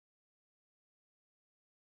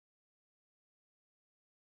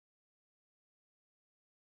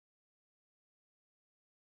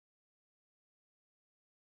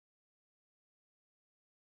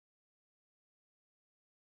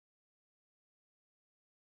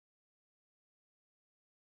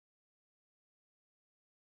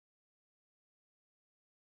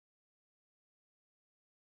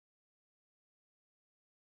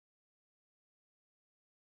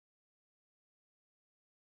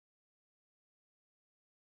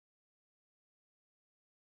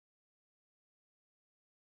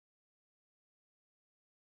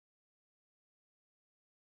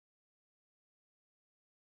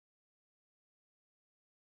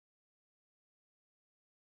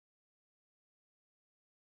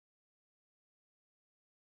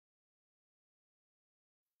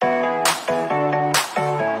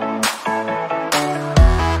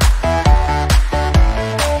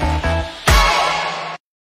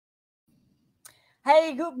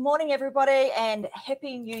Hey, good morning, everybody, and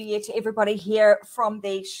happy New Year to everybody here from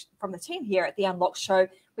the team here at the Unlock Show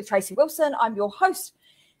with Tracy Wilson. I'm your host,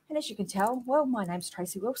 and as you can tell, well, my name's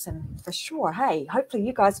Tracy Wilson for sure. Hey, hopefully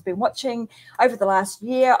you guys have been watching over the last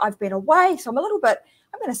year. I've been away, so I'm a little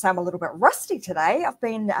bit rusty today. I've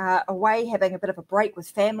been away having a bit of a break with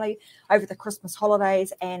family over the Christmas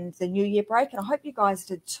holidays and the New Year break, and I hope you guys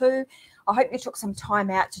did too. I hope you took some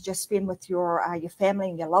time out to just spend with your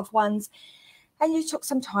family and your loved ones. And you took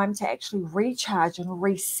some time to actually recharge and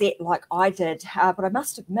reset like I did. But I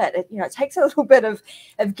must admit, it takes a little bit of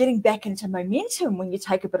getting back into momentum when you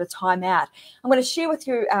take a bit of time out. I'm going to share with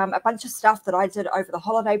you a bunch of stuff that I did over the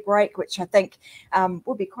holiday break, which I think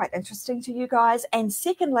will be quite interesting to you guys. And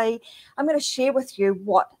secondly, I'm going to share with you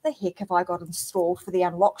what the heck have I got installed for the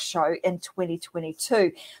Unlock Show in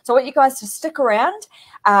 2022. So I want you guys to stick around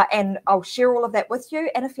and I'll share all of that with you.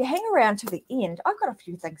 And if you hang around to the end, I've got a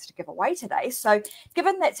few things to give away today. So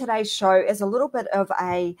given that today's show is a little bit of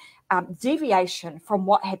a deviation from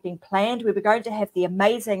what had been planned, we were going to have the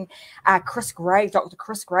amazing Dr.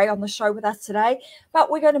 Chris Gray on the show with us today, but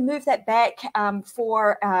we're going to move that back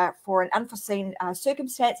for an unforeseen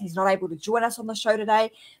circumstance. He's not able to join us on the show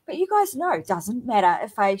today, but you guys know it doesn't matter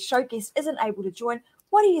if a show guest isn't able to join.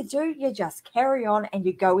 What do? You just carry on and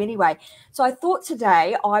you go anyway. So I thought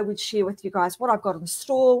today I would share with you guys what I've got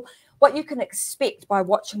installed, what you can expect by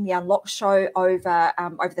watching the Unlock Show over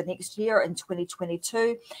the next year in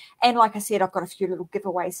 2022. And like I said, I've got a few little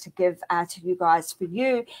giveaways to give to you guys for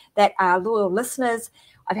you that are loyal listeners.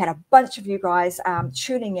 I've had a bunch of you guys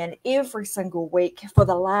tuning in every single week for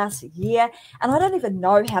the last year, and I don't even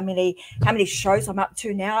know how many shows I'm up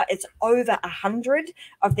to now. It's over 100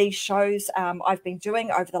 of these shows I've been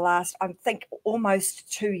doing over the last, I think,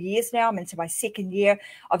 almost 2 years now. I'm into my second year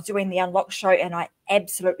of doing the Unlock Show, and I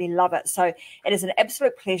absolutely love it. So it is an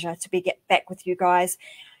absolute pleasure to get back with you guys.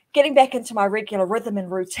 Getting back into my regular rhythm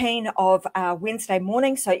and routine of Wednesday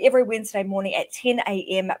morning. So every Wednesday morning at 10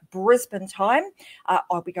 a.m. Brisbane time,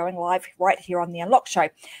 I'll be going live right here on the Unlock Show.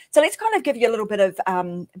 So let's kind of give you a little bit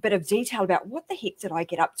of detail about what the heck did I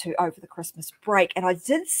get up to over the Christmas break. And I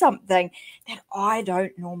did something that I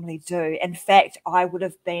don't normally do. In fact, I would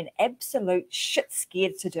have been absolute shit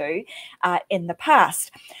scared to do in the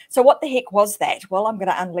past. So what the heck was that? Well, I'm going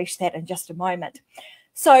to unleash that in just a moment.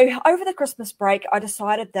 So over the Christmas break, I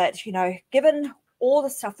decided that, given all the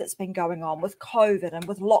stuff that's been going on with COVID and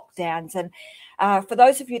with lockdowns, and for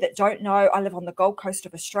those of you that don't know, I live on the Gold Coast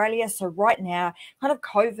of Australia. So right now, kind of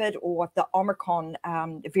COVID or the Omicron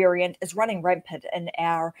variant is running rampant in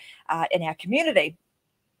our community.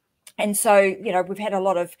 And so, we've had a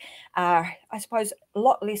lot of, I suppose, a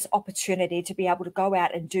lot less opportunity to be able to go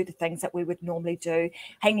out and do the things that we would normally do,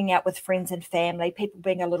 hanging out with friends and family, people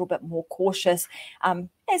being a little bit more cautious,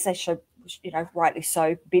 as they should, rightly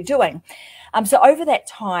so, be doing. So over that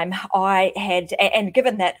time, I had, and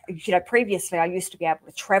given that, previously I used to be able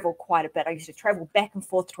to travel quite a bit. I used to travel back and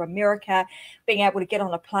forth to America, being able to get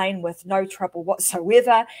on a plane with no trouble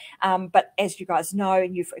whatsoever. But as you guys know,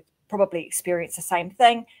 and you've probably experienced the same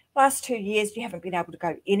thing, last 2 years, you haven't been able to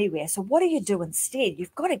go anywhere. So what do you do instead?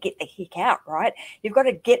 You've got to get the heck out, right? You've got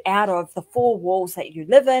to get out of the four walls that you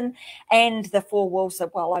live in and the four walls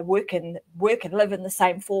that, well, I work and live in the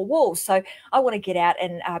same four walls. So I want to get out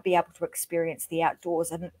and be able to experience the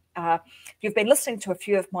outdoors. And if you've been listening to a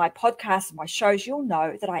few of my podcasts and my shows, you'll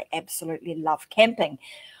know that I absolutely love camping.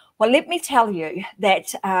 Well, let me tell you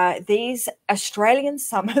that these Australian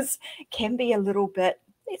summers can be a little bit,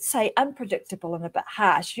 let's say, unpredictable and a bit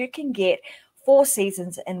harsh. You can get 4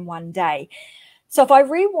 seasons in one day. So if I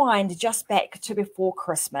rewind just back to before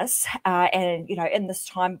Christmas, and, in this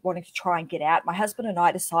time wanting to try and get out, my husband and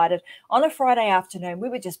I decided on a Friday afternoon, we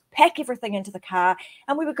would just pack everything into the car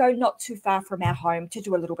and we would go not too far from our home to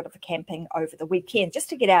do a little bit of a camping over the weekend, just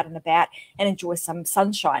to get out and about and enjoy some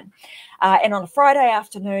sunshine. And on a Friday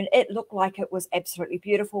afternoon, it looked like it was absolutely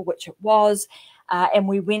beautiful, which it was. And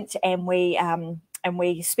we went and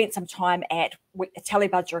we spent some time at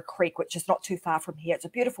Tallybudgera Creek, which is not too far from here. It's a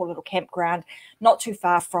beautiful little campground, not too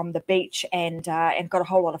far from the beach, and got a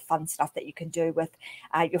whole lot of fun stuff that you can do with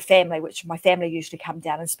your family, which my family usually come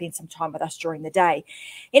down and spend some time with us during the day.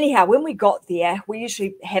 Anyhow, when we got there, we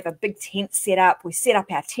usually have a big tent set up. We set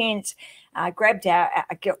up our tent,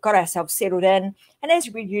 got ourselves settled in, and as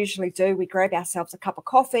we usually do, we grab ourselves a cup of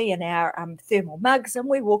coffee and our thermal mugs, and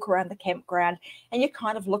we walk around the campground, and you're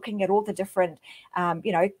kind of looking at all the different,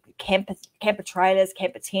 camper trailers,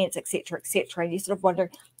 camper tents, etc., and you're sort of wondering,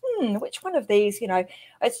 which one of these,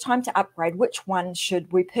 it's time to upgrade. Which one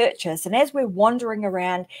should we purchase? And as we're wandering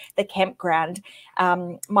around the campground,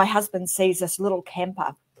 my husband sees this little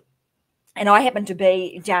camper. And I happened to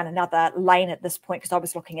be down another lane at this point because I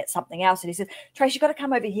was looking at something else. And he said, Trace, you've got to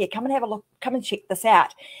come over here. Come and have a look. Come and check this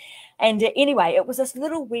out. And anyway, it was this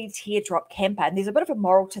little wee teardrop camper, and there's a bit of a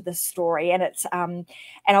moral to this story, and it's and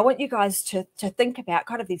I want you guys to think about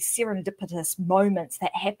kind of these serendipitous moments that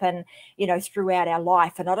happen, you know, throughout our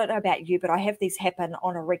life. And I don't know about you, but I have these happen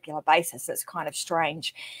on a regular basis. It's kind of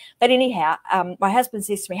strange, but anyhow, my husband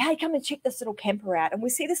says to me, "Hey, come and check this little camper out." And we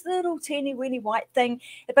see this little teeny weeny white thing,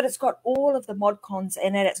 but it's got all of the mod cons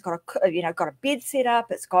in it. It's got got a bed set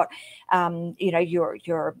up. It's got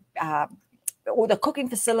your all the cooking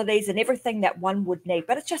facilities and everything that one would need,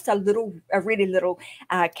 but it's just a really little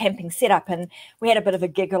camping setup. And we had a bit of a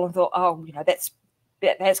giggle and thought, oh, you know, that's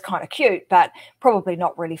kind of cute, but probably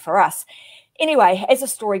not really for us. Anyway, as the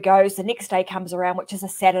story goes, the next day comes around, which is a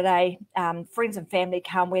Saturday. Friends and family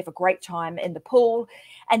come. We have a great time in the pool.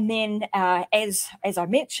 And then, as I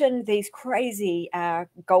mentioned, these crazy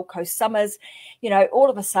Gold Coast summers, you know, all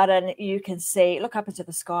of a sudden you can look up into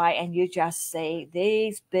the sky and you just see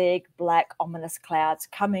these big, black, ominous clouds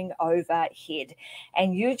coming overhead.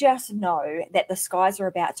 And you just know that the skies are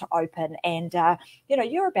about to open and,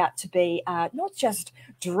 you're about to be not just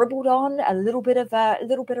dribbled on a little bit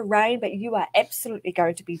of rain, but you are absolutely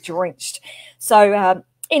going to be drenched. So,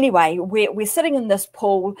 anyway, we're sitting in this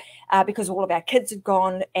pool because all of our kids have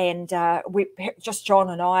gone, and we just John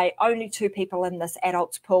and I, only two people in this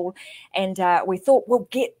adults pool, and we thought we'll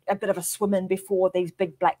get a bit of a swim in before these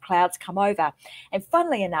big black clouds come over. And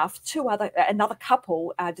funnily enough, another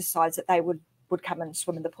couple decides that they would come and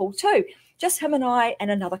swim in the pool too. Just him and I and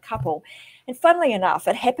another couple. And funnily enough,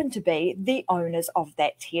 it happened to be the owners of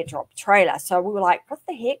that teardrop trailer. So we were like, what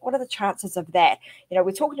the heck? What are the chances of that? You know,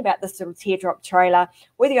 we're talking about this little teardrop trailer.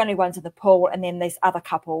 We're the only ones in the pool. And then this other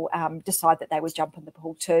couple decide that they would jump in the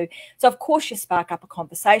pool too. So, of course, you spark up a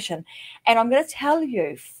conversation. And I'm going to tell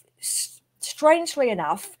you, strangely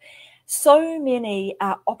enough, so many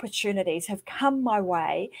opportunities have come my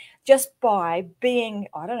way just by being,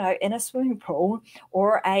 I don't know, in a swimming pool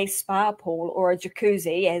or a spa pool or a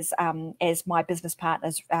jacuzzi, as my business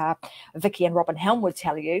partners, Vicky and Robin Helm, would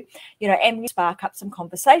tell you, you know, and we spark up some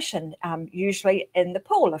conversation, usually in the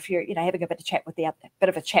pool if you're, you know, having a bit of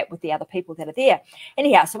a chat with the other people that are there.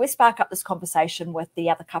 Anyhow, so we spark up this conversation with the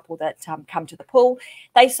other couple that come to the pool.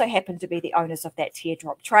 They so happen to be the owners of that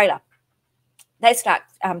teardrop trailer. They start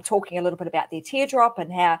talking a little bit about their teardrop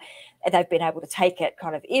and how they've been able to take it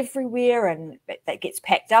kind of everywhere, and that gets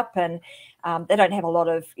packed up, and they don't have a lot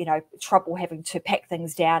of, you know, trouble having to pack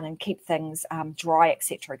things down and keep things dry,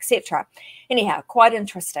 etc., etc. Anyhow, quite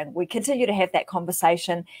interesting. We continue to have that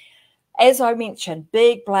conversation. As I mentioned,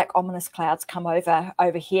 big black ominous clouds come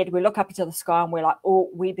overhead. We look up into the sky and we're like, oh,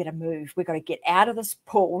 we better move. We've got to get out of this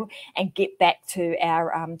pool and get back to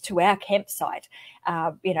our campsite,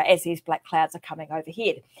 as these black clouds are coming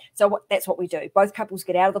overhead. So that's what we do. Both couples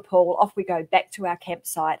get out of the pool, off we go back to our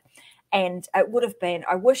campsite. And it would have been,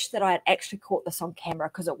 I wish that I had actually caught this on camera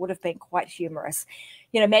because it would have been quite humorous.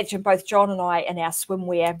 You know, imagine both John and I in our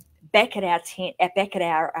swimwear back at our tent, back at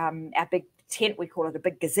our big tent. We call it a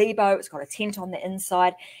big gazebo. It's got a tent on the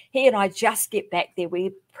inside. He and I just get back there.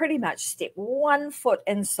 We pretty much step 1 foot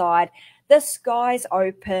inside. The sky's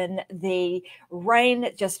open. The rain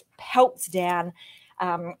just pelts down.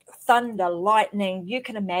 Thunder, lightning. You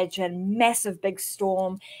can imagine, massive big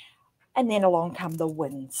storm. And then along come the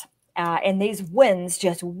winds. And these winds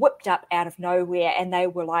just whipped up out of nowhere, and they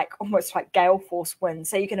were like almost like gale force winds.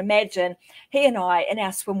 So you can imagine he and I in our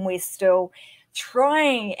swimwear still,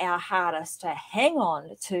 trying our hardest to hang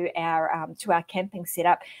on to our camping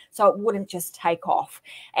setup so it wouldn't just take off.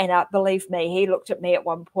 And believe me, he looked at me at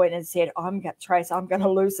one point and said, Trace, I'm going to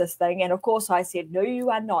lose this thing. And of course I said, no, you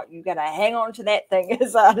are not. You're going to hang on to that thing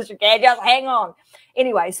as hard as you can. Just hang on.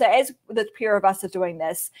 Anyway, so as the pair of us are doing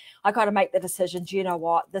this, I got to make the decision, do you know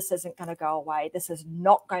what? This isn't going to go away. This is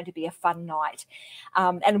not going to be a fun night.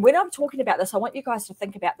 And when I'm talking about this, I want you guys to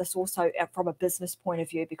think about this also from a business point of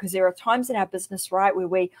view, because there are times in our business, right, where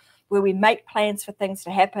we make plans for things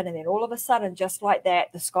to happen, and then all of a sudden, just like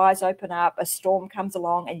that, the skies open up, a storm comes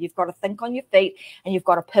along, and you've got to think on your feet and you've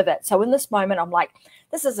got to pivot. So in this moment, I'm like,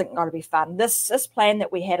 this isn't going to be fun. This plan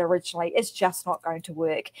that we had originally is just not going to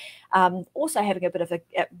work. Also having a bit of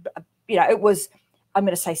it was, I'm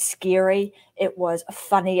going to say, scary. It was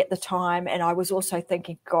funny at the time. And I was also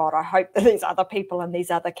thinking, God, I hope that these other people and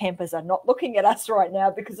these other campers are not looking at us right now,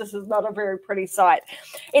 because this is not a very pretty sight.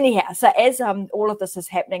 Anyhow, so as all of this is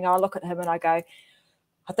happening, I look at him and I go,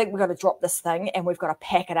 I think we've got to drop this thing and we've got to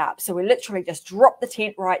pack it up. So we literally just dropped the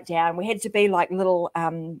tent right down. We had to be like little,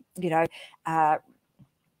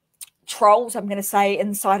 trolls, I'm going to say,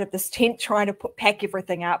 inside of this tent trying to pack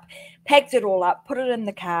everything up, packed it all up, put it in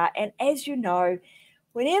the car. And as you know,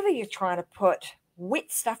 whenever you're trying to put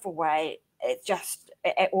wet stuff away,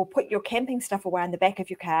 or put your camping stuff away in the back of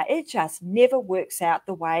your car, it just never works out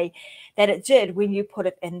the way that it did when you put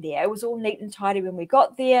it in there. It was all neat and tidy when we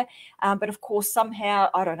got there, but of course somehow,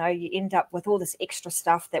 I don't know, you end up with all this extra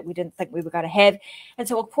stuff that we didn't think we were going to have. And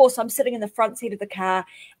so of course I'm sitting in the front seat of the car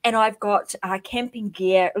and I've got camping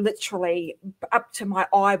gear literally up to my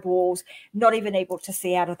eyeballs, not even able to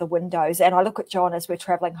see out of the windows. And I look at John as we're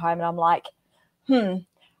traveling home and I'm like,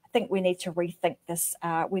 I think we need to rethink this.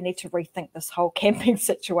 We need to rethink this whole camping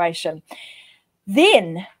situation.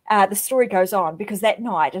 Then the story goes on, because that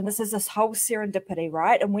night, and this is this whole serendipity,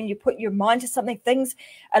 right? And when you put your mind to something, things,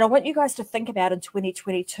 and I want you guys to think about in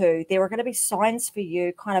 2022, there are going to be signs for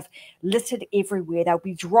you kind of littered everywhere. They'll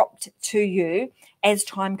be dropped to you as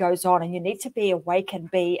time goes on, and you need to be awake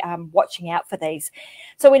and be watching out for these.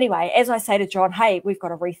 So anyway, as I say to John, hey, we've got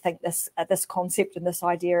to rethink this concept and this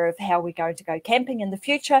idea of how we're going to go camping in the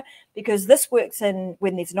future, because this works in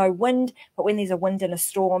when there's no wind, but when there's a wind and a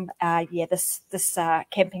storm, this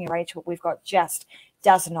camping arrangement we've got just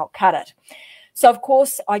does not cut it. So of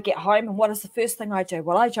course I get home, and what is the first thing I do?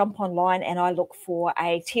 Well, I jump online and I look for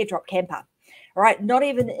a teardrop camper. All right, not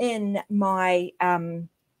even in my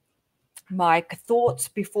my thoughts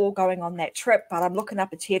before going on that trip, but I'm looking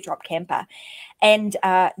up a teardrop camper. And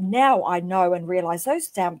now I know and realize those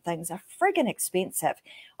damn things are friggin' expensive.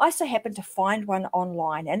 I so happened to find one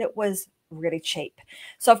online and it was really cheap.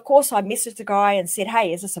 So of course I messaged the guy and said,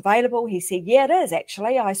 hey, is this available? He said, yeah, it is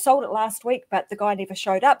actually. I sold it last week, but the guy never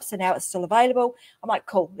showed up, so now it's still available. I'm like,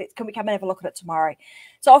 cool, can we come and have a look at it tomorrow?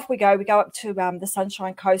 So off we go up to the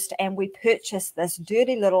Sunshine Coast, and we purchased this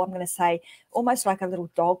dirty little, I'm going to say, almost like a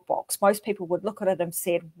little dog box. Most people would look at it and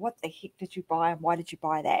said, what the heck did you buy, and why did you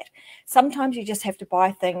buy that? Sometimes you just have to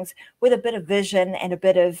buy things with a bit of vision and a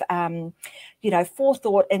bit of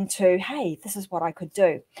forethought into, hey, this is what I could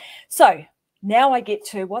do. So now I get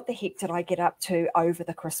to, what the heck did I get up to over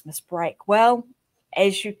the Christmas break? Well,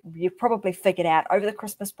 as you've probably figured out, over the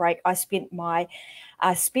Christmas break, I spent my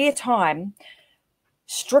spare time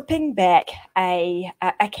stripping back a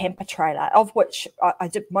camper trailer, of which I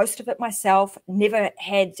did most of it myself. Never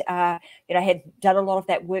had had done a lot of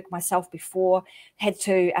that work myself before. Had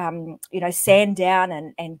to sand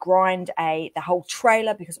down and grind the whole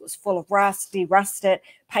trailer because it was full of rust, de-rust it,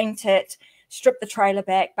 paint it, strip the trailer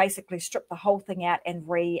back, basically strip the whole thing out and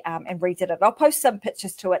redid it. I'll post some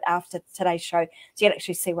pictures to it after today's show so you can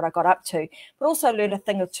actually see what I got up to, but also learn a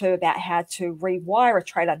thing or two about how to rewire a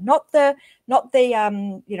trailer, not the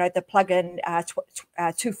plug-in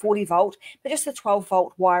 240 volt, but just the 12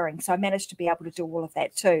 volt wiring. So I managed to be able to do all of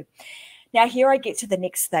that too. Now here I get to the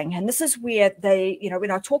next thing, and this is where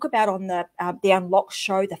when I talk about on the Unlock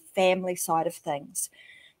show, the family side of things.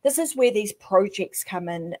 This is where these projects come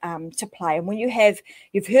in to play. And when you've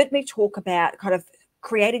heard me talk about kind of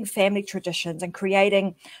creating family traditions and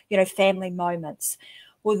creating, family moments.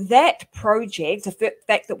 Well, that project, the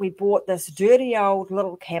fact that we bought this dirty old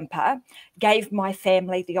little camper, gave my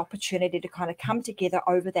family the opportunity to kind of come together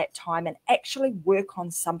over that time and actually work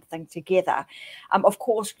on something together. Of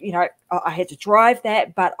course, I had to drive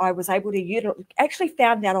that, but I was able to actually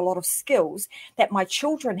found out a lot of skills that my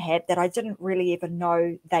children had that I didn't really even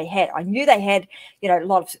know they had. I knew they had,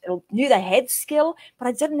 knew they had skill, but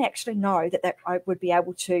I didn't actually know that I would be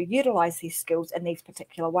able to utilize these skills in these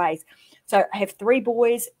particular ways. So I have 3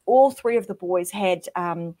 boys. All 3 of the boys had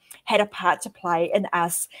a part to play in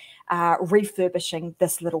us refurbishing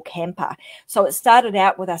this little camper. So it started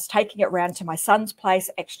out with us taking it around to my son's place,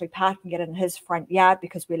 actually parking it in his front yard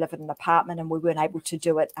because we live in an apartment and we weren't able to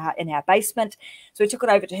do it in our basement. So we took it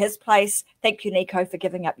over to his place. Thank you, Nico, for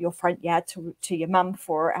giving up your front yard to your mum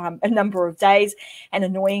for a number of days and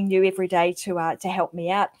annoying you every day to help me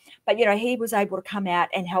out. But, he was able to come out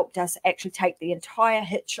and helped us actually take the entire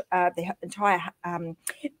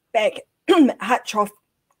back hutch off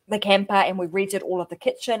the camper, and we redid all of the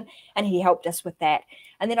kitchen, and he helped us with that.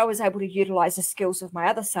 And then I was able to utilize the skills of my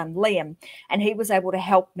other son, Liam, and he was able to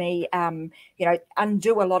help me,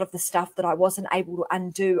 undo a lot of the stuff that I wasn't able to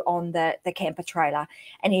undo on the camper trailer.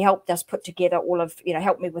 And he helped us put together all of,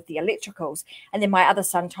 helped me with the electricals. And then my other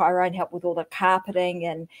son, Tyrone, helped with all the carpeting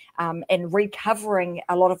and recovering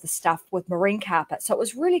a lot of the stuff with marine carpet. So it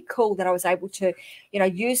was really cool that I was able to,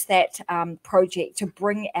 use that project to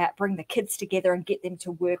bring the kids together and get them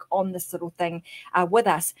to work on this little thing with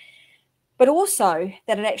us. but also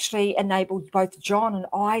that it actually enabled both John and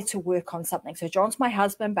I to work on something. So John's my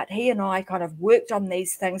husband, but he and I kind of worked on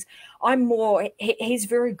these things. He's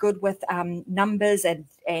very good with numbers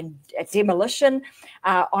and demolition.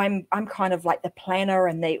 I'm kind of like the planner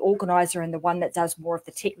and the organizer and the one that does more of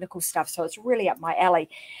the technical stuff. So it's really up my alley.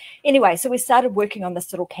 Anyway, so we started working on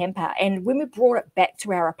this little camper, and when we brought it back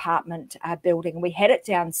to our apartment building, we had it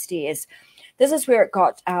downstairs. This is where it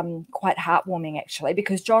got quite heartwarming, actually,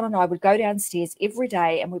 because John and I would go downstairs every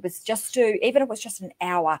day and we would just do, even if it was just an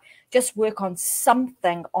hour, just work on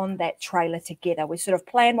something on that trailer together. We sort of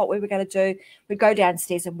plan what we were going to do. We'd go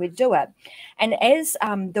downstairs and we'd do it. And as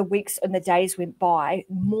the weeks and the days went by,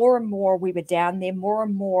 more and more we were down there, more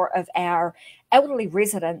and more of our elderly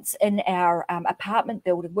residents in our apartment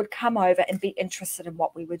building would come over and be interested in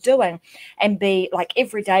what we were doing, and be like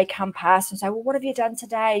every day come past and say, well, what have you done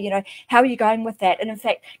today? You know, how are you going with that? And in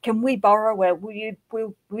fact, can we borrow it? Will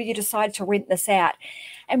you decide to rent this out?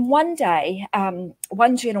 And one day,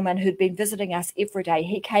 one gentleman who'd been visiting us every day,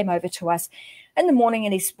 he came over to us in the morning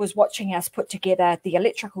and he was watching us put together the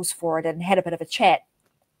electricals for it and had a bit of a chat.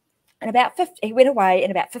 And he went away,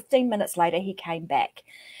 and about 15 minutes later, he came back.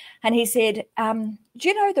 And he said, do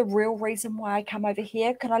you know the real reason why I come over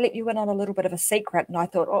here? Can I let you in on a little bit of a secret? And I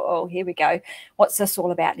thought, oh, here we go. What's this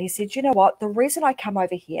all about? And he said, you know what? The reason I come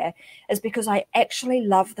over here is because I actually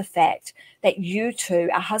love the fact that you two,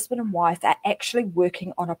 a husband and wife, are actually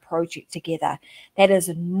working on a project together. That is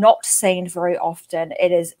not seen very often.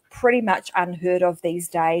 It is pretty much unheard of these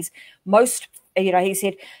days. Most, he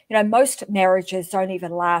said, most marriages don't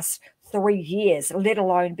even last 3 years, let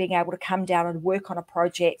alone being able to come down and work on a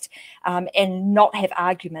project and not have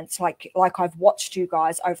arguments like I've watched you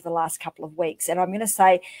guys over the last couple of weeks. And I'm going to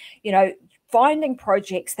say, finding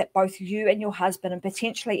projects that both you and your husband and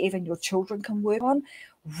potentially even your children can work on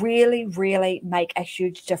really, really make a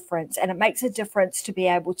huge difference. And it makes a difference to be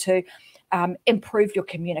able to improve your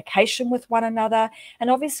communication with one another, and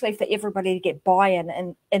obviously for everybody to get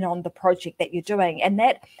buy-in in on the project that you're doing. And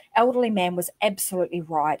that elderly man was absolutely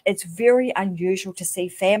right. It's very unusual to see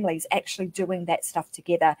families actually doing that stuff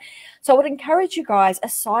together. So I would encourage you guys,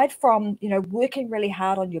 aside from working really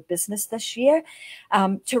hard on your business this year,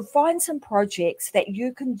 to find some projects that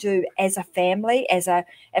you can do as a family,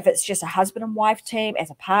 if it's just a husband and wife team, as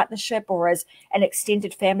a partnership, or as an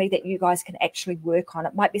extended family that you guys can actually work on.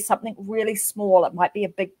 It might be something really small, it might be a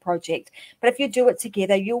big project, but if you do it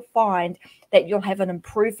together, you'll find that you'll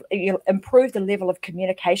improve the level of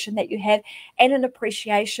communication that you have and an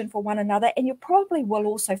appreciation for one another. And you probably will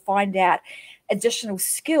also find out additional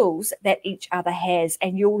skills that each other has,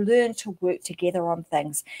 and you'll learn to work together on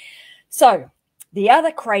things. So the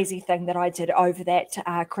other crazy thing that I did over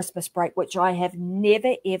that Christmas break, which I have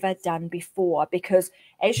never, ever done before, because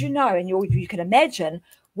as you know, and you can imagine,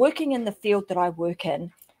 working in the field that I work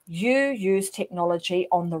in, you use technology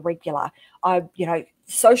on the regular.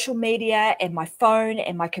 Social media and my phone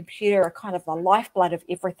and my computer are kind of the lifeblood of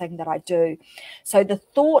everything that I do. So the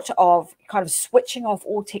thought of kind of switching off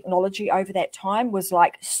all technology over that time was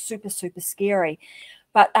like super, super scary.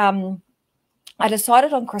 But I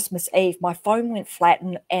decided on Christmas Eve, my phone went flat,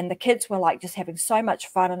 and the kids were like just having so much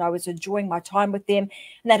fun, and I was enjoying my time with them.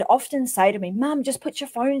 And they'd often say to me, Mum, just put your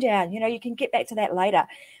phone down. You can get back to that later.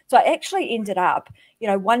 So I actually ended up,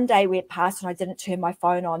 one day went past and I didn't turn my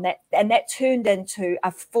phone on. That turned into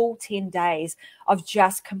a full 10 days of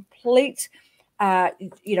just complete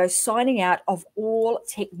signing out of all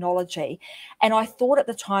technology. And I thought at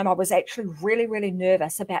the time I was actually really, really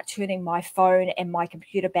nervous about turning my phone and my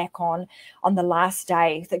computer back on the last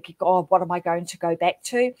day, thinking, God, what am I going to go back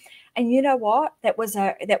to? And you know what? That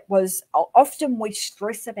was often we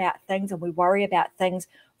stress about things and we worry about things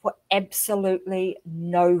for absolutely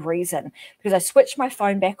no reason, because I switched my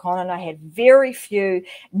phone back on and I had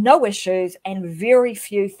no issues and very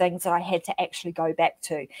few things that I had to actually go back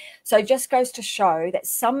to. So it just goes to show that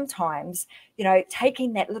sometimes,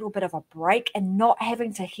 taking that little bit of a break and not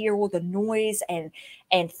having to hear all the noise and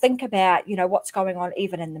think about, what's going on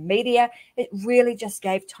even in the media, it really just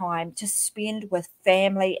gave time to spend with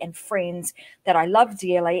family and friends that I love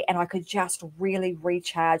dearly, and I could just really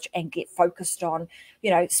recharge and get focused on,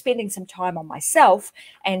 spending some time on myself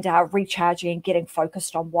and recharging and getting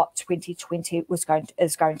focused on what 2020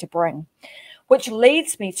 is going to bring. Which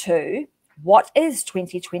leads me to, what is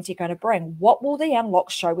 2020 going to bring? What will the Unlock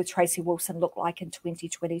Show with Tracy Wilson look like in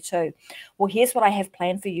 2022? Well, here's what I have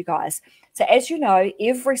planned for you guys. So as you know,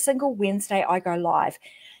 every single Wednesday I go live.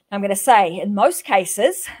 I'm going to say, in most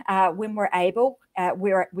cases, when we're able,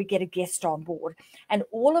 we get a guest on board. And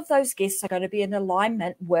all of those guests are going to be in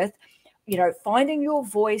alignment with finding your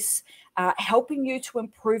voice, helping you to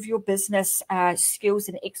improve your business skills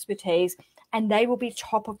and expertise. And they will be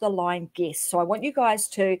top of the line guests. So I want you guys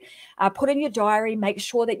to put in your diary, make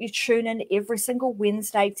sure that you tune in every single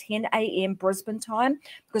Wednesday, 10 a.m. Brisbane time,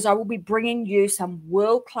 because I will be bringing you some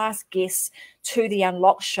world-class guests to the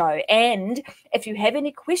Unlock Show. And if you have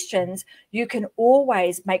any questions, you can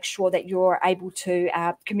always make sure that you're able to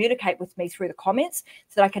communicate with me through the comments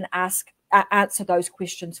so that I can answer those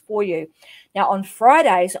questions for you. Now, on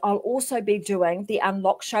Fridays, I'll also be doing the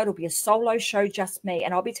Unlock Show. It'll be a solo show, just me,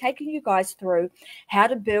 and I'll be taking you guys through how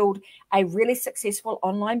to build a really successful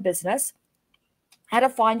online business, how to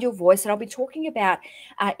find your voice. And I'll be talking about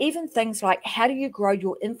even things like how do you grow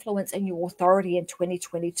your influence and your authority in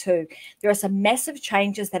 2022. There are some massive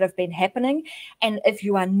changes that have been happening. And if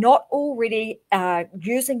you are not already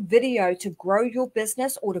using video to grow your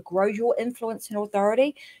business or to grow your influence and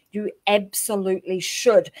authority, you absolutely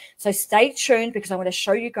should. So stay tuned, because I'm going to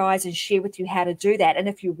show you guys and share with you how to do that. And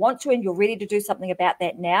if you want to and you're ready to do something about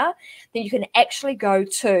that now, then you can actually go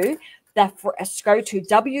to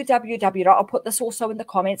www. I'll put this also in the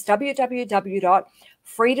comments,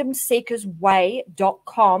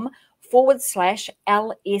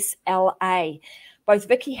 www.freedomseekersway.com/LSLA. Both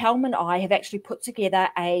Vicky Helm and I have actually put together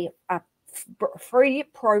a free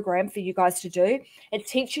program for you guys to do. It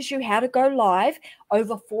teaches you how to go live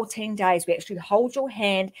over 14 days. We actually hold your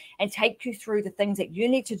hand and take you through the things that you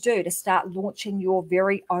need to do to start launching your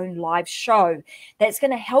very own live show. That's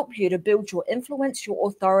going to help you to build your influence, your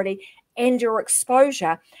authority, and your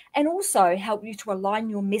exposure, and also help you to align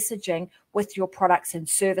your messaging with your products and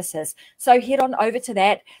services. So head on over to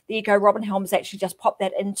that. There you go. Robin Helms actually just popped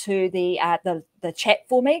that into the chat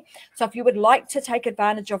for me. So if you would like to take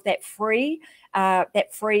advantage of that free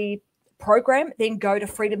program, then go to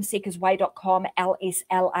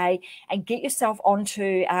freedomseekersway.com/LSLA and get yourself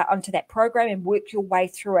onto that program and work your way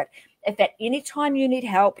through it. If at any time you need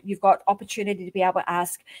help, you've got opportunity to be able to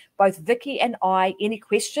ask both Vicky and I any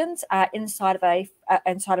questions inside of a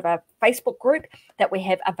Facebook group that we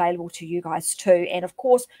have available to you guys too. And of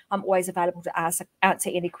course, I'm always available to answer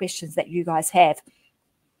any questions that you guys have.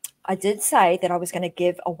 I did say that I was going to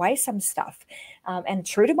give away some stuff, and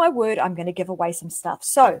true to my word, I'm going to give away some stuff.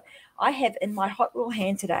 So I have in my hot little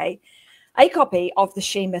hand today a copy of the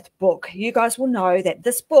She-Myth book. You guys will know that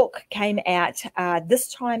this book came out this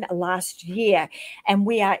time last year, and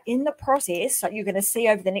we are in the process. So you're going to see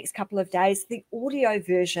over the next couple of days, the audio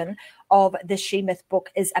version of the She-Myth book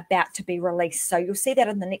is about to be released. So you'll see that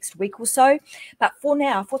in the next week or so. But for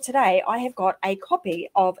now, for today, I have got a copy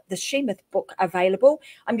of the She-Myth book available.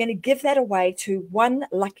 I'm going to give that away to one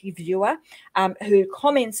lucky viewer who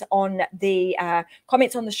comments on the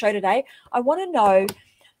show today. I want to know,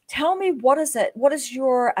 tell me, what is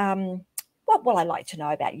your what will I like to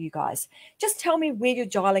know about you guys? Just tell me where you're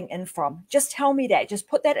dialing in from. Just tell me that. Just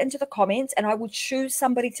put that into the comments and I will choose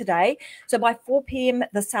somebody today. So by 4 p.m.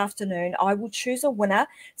 this afternoon, I will choose a winner,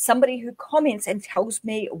 somebody who comments and tells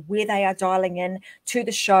me where they are dialing in to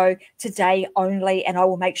the show today only. And I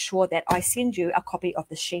will make sure that I send you a copy of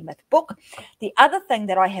the She-Myth book. The other thing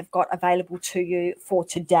that I have got available to you for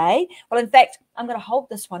today, well, in fact, I'm going to hold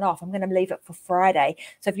this one off. I'm going to leave it for Friday.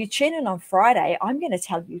 So if you tune in on Friday, I'm going to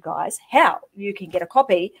tell you guys how you can get a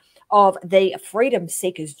copy of the Freedom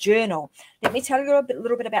Seekers Journal. Let me tell you a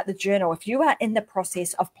little bit about the journal. If you are in the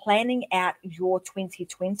process of planning out your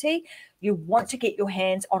 2020, you want to get your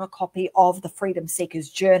hands on a copy of the Freedom Seekers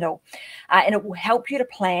Journal, and it will help you to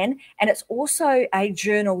plan. And it's also a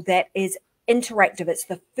journal that is interactive. It's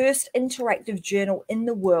the first interactive journal in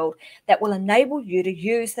the world that will enable you to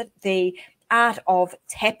use the art of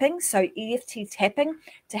tapping, so EFT tapping,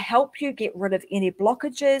 to help you get rid of any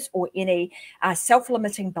blockages or any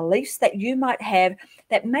self-limiting beliefs that you might have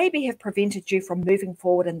that maybe have prevented you from moving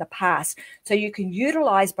forward in the past. So you can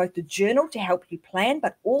utilize both the journal to help you plan,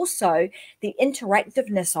 but also the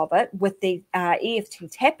interactiveness of it with the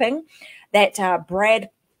EFT tapping that Brad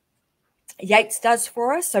Yates does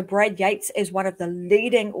for us. So Brad Yates is one of the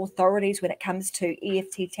leading authorities when it comes to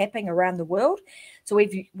EFT tapping around the world. So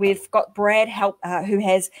we've got Brad who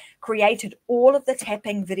has created all of the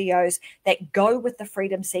tapping videos that go with the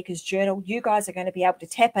Freedom Seekers Journal. You guys are going to be able to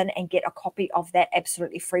tap in and get a copy of that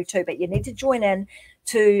absolutely free too. But you need to join in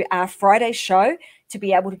to our Friday show to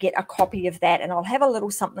be able to get a copy of that. And I'll have a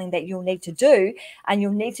little something that you'll need to do, and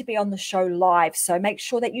you'll need to be on the show live. So make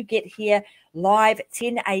sure that you get here live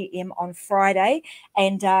 10 a.m. on Friday,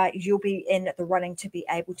 and you'll be in the running to be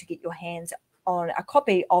able to get your hands on a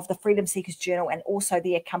copy of the Freedom Seekers Journal and also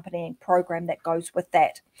the accompanying program that goes with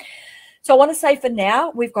that. So I want to say for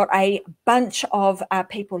now, we've got a bunch of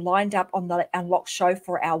people lined up on the Unlock show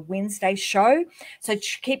for our Wednesday show. So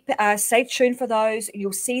stay tuned for those.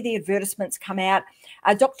 You'll see the advertisements come out.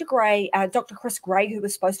 Dr. Chris Gray, who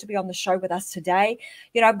was supposed to be on the show with us today,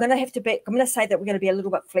 I'm going to say that we're going to be a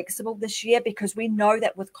little bit flexible this year, because we know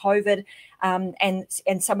that with COVID and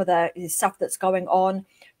some of the stuff that's going on,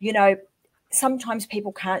 sometimes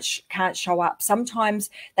people can't show up. Sometimes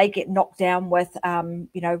they get knocked down with,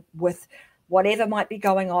 with whatever might be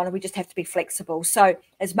going on, and we just have to be flexible. So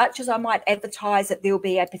as much as I might advertise that there'll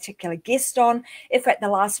be a particular guest on, if at the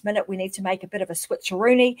last minute we need to make a bit of a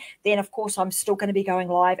switcheroonie, then of course I'm still going to be going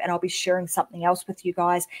live, and I'll be sharing something else with you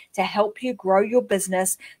guys to help you grow your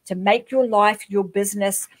business, to make your life, your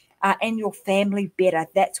business, and your family better.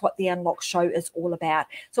 That's what the Unlock show is all about.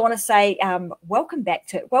 So I want to say welcome back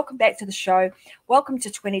to the show. Welcome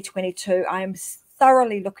to 2022. I am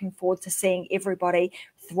thoroughly looking forward to seeing everybody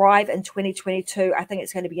thrive in 2022. I think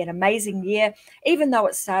it's going to be an amazing year, even though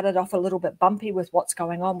it started off a little bit bumpy with what's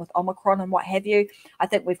going on with Omicron and what have you. I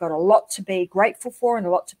think we've got a lot to be grateful for and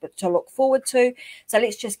a lot to look forward to. So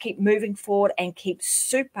let's just keep moving forward and keep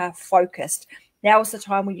super focused. Now is the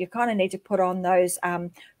time where you kind of need to put on those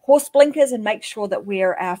horse blinkers and make sure that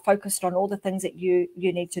we're focused on all the things that you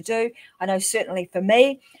need to do. I know certainly for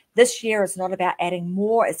me, this year is not about adding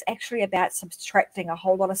more. It's actually about subtracting a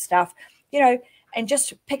whole lot of stuff, and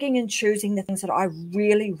just picking and choosing the things that I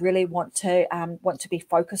really, really want to be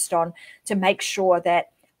focused on, to make sure that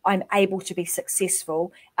I'm able to be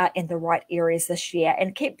successful in the right areas this year.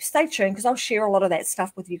 And stay tuned, because I'll share a lot of that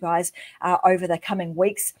stuff with you guys over the coming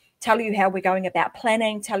weeks. Tell you how we're going about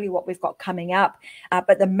planning, tell you what we've got coming up.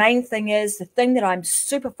 But the main thing is, the thing that I'm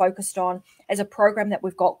super focused on is a program that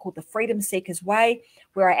we've got called the Freedom Seekers Way,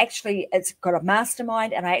 where it's got a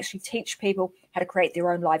mastermind, and I actually teach people how to create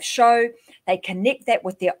their own live show. They connect that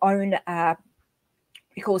with their own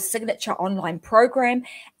because signature online program,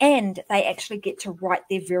 and they actually get to write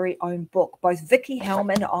their very own book. Both Vicky Helm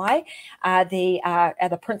and I are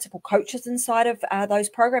the principal coaches inside of those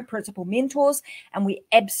program, principal mentors, and we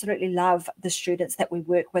absolutely love the students that we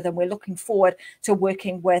work with, and we're looking forward to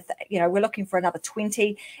working with, we're looking for another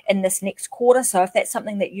 20 in this next quarter. So if that's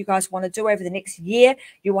something that you guys want to do over the next year,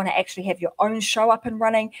 you want to actually have your own show up and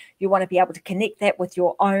running, you want to be able to connect that with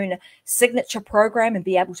your own signature program and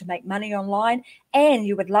be able to make money online, and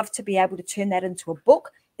you would love to be able to turn that into a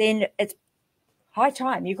book, then it's high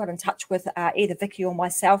time you got in touch with either Vicky or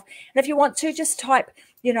myself. And if you want to, just type,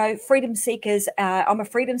 Freedom Seekers, I'm a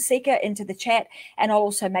Freedom Seeker, into the chat, and I'll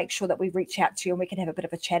also make sure that we reach out to you and we can have a bit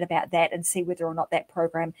of a chat about that and see whether or not that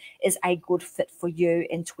program is a good fit for you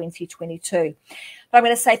in 2022. But I'm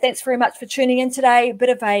going to say thanks very much for tuning in today. A bit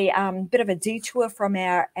of a detour from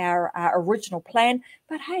our original plan,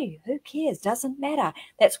 but hey, who cares? Doesn't matter.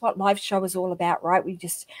 That's what live show is all about, right? You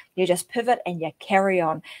just pivot and you carry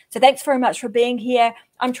on. So thanks very much for being here.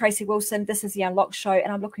 I'm Tracy Wilson. This is the Unlock Show,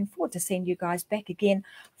 and I'm looking forward to seeing you guys back again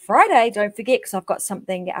Friday. Don't forget, because I've got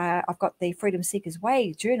something. I've got the Freedom Seekers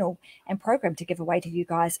Way journal and program to give away to you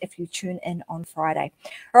guys if you tune in on Friday.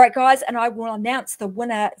 All right, guys, and I will announce the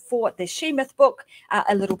winner for the She Myth book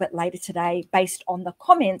a little bit later today, based on the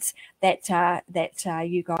comments that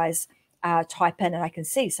you guys type in, and I can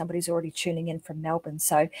see somebody's already tuning in from Melbourne.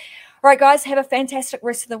 So, all right, guys, have a fantastic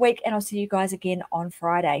rest of the week, and I'll see you guys again on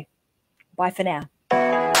Friday. Bye for now.